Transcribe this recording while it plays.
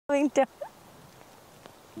We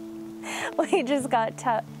just got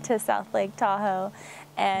to South Lake Tahoe,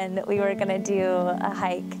 and we were gonna do a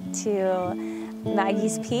hike to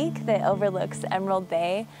Maggies Peak that overlooks Emerald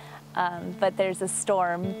Bay, but there's a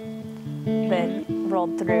storm that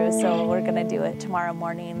rolled through, so we're gonna do it tomorrow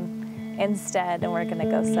morning instead, and we're gonna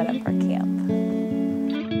go set up our camp.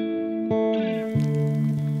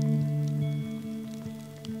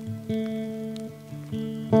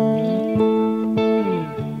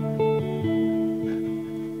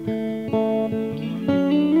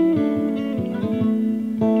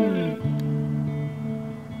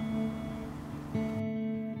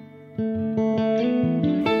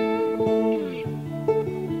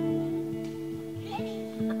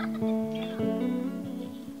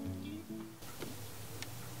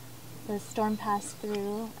 The storm passed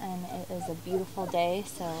through and it is a beautiful day,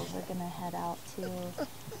 so we're gonna head out to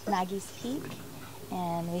Maggies Peak,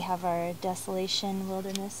 and we have our Desolation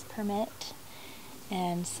Wilderness permit,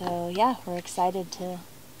 and so yeah, we're excited to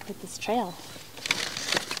hit this trail.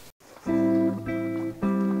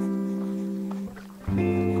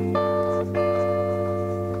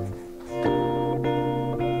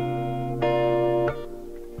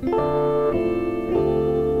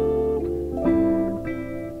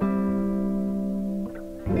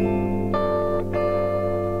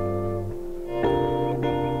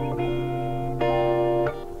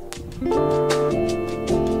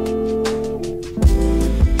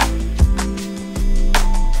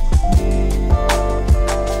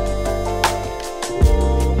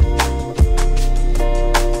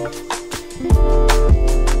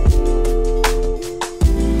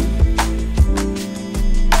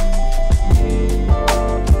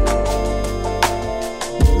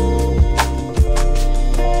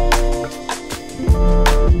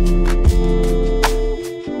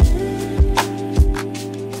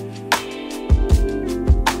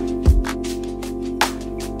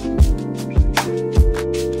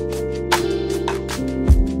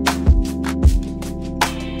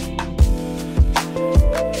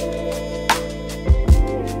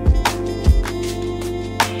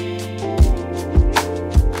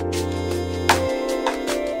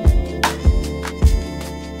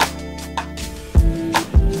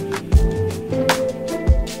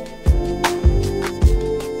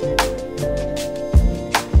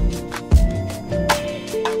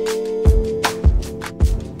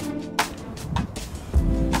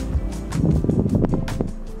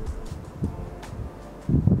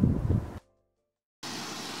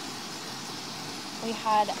 We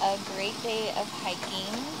had a great day of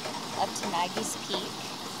hiking up to Maggies Peak,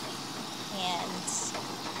 and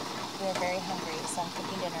we're very hungry, so I'm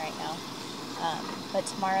cooking dinner right now. But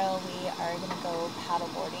tomorrow we are going to go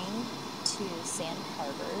paddleboarding to Sand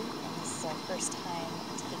Harbor, and this is our first time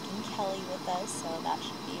taking Kellie with us, so that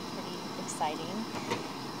should be pretty exciting.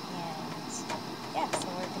 And yeah, so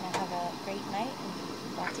we're going to have a great night and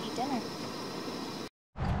go out to eat dinner.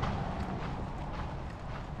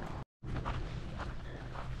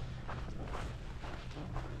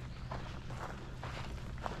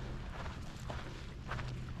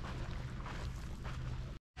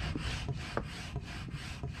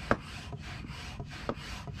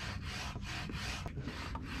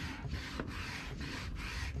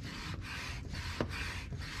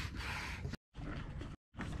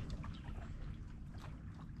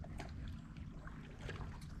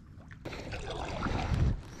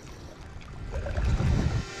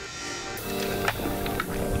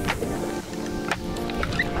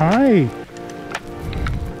 Hi.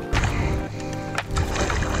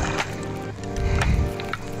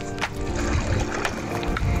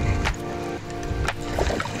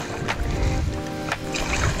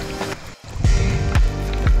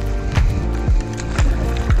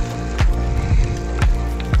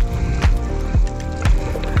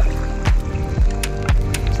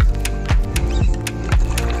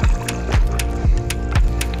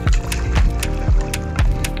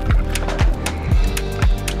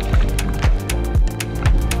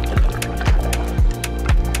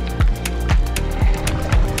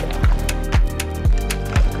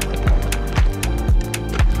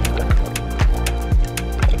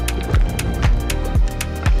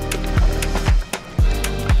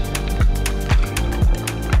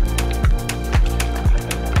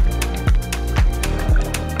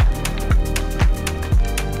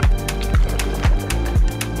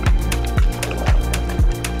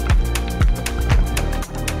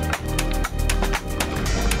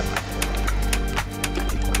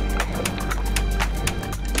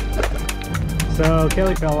 So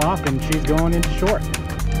Kellie fell off and she's going into short.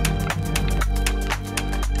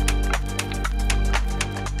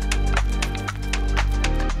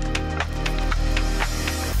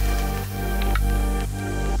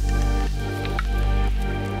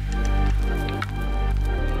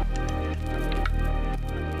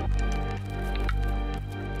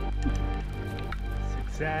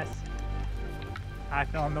 I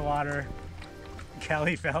fell in the water.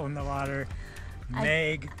 Kelly fell in the water.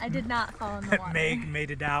 Meg. I did not fall in the water. Meg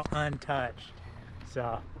made it out untouched.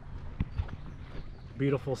 So,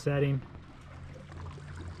 beautiful setting.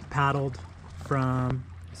 Paddled from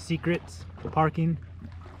Secrets parking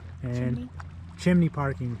and Chimney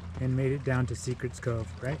parking and made it down to Secrets Cove,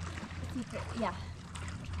 right? Yeah.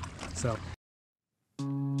 So.